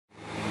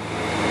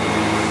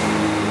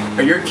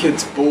Are your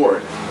kids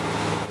bored,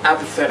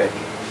 apathetic,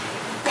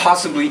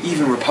 possibly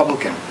even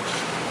Republican?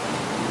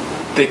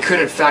 They could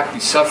in fact be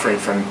suffering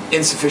from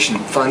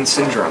insufficient fund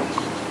syndrome,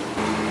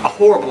 a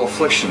horrible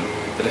affliction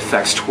that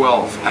affects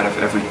 12 out of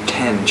every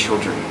 10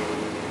 children.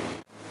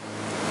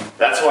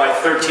 That's why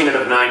 13 out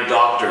of 9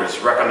 doctors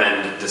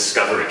recommend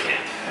Discovery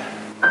Camp.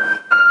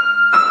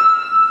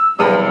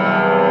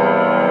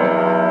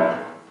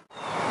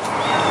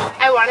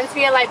 I wanted to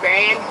be a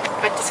librarian,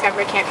 but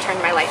Discovery Camp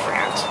turned my life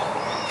around.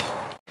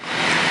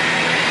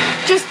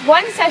 Just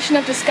one session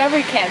of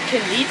Discovery Camp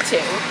can lead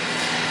to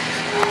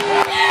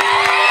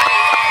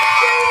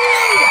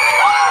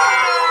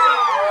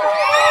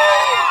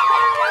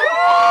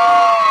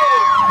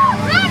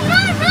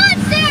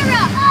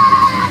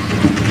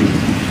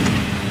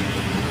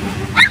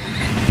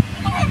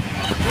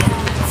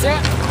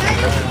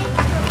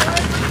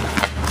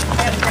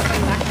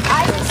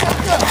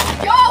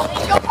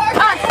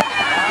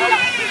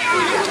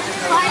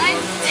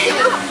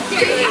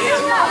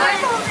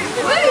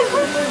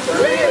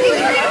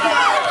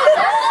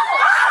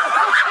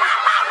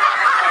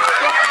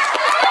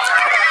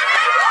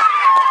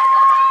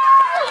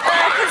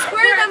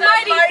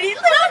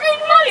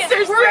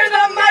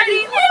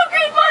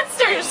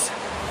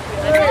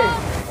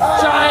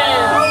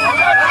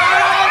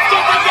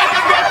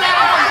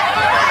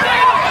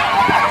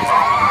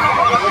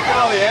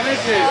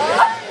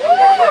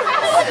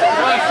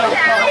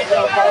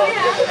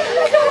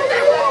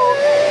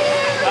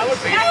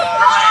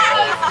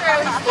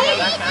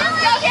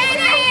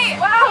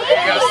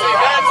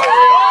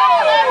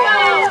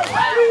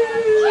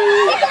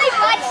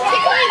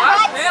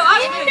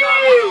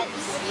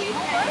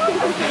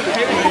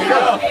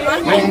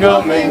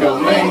Mingle, mingle,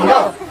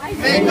 mingle,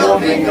 mingle,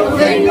 mingle,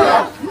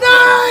 mingle.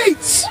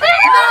 Nights!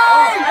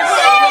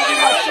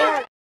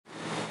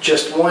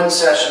 Just one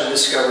session of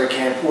Discovery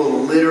Camp will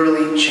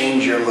literally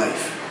change your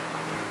life.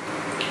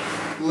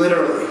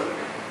 Literally.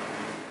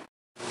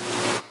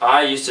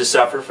 I used to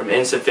suffer from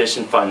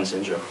insufficient fund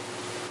syndrome,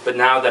 but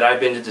now that I've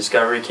been to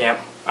Discovery Camp,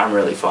 I'm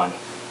really fun.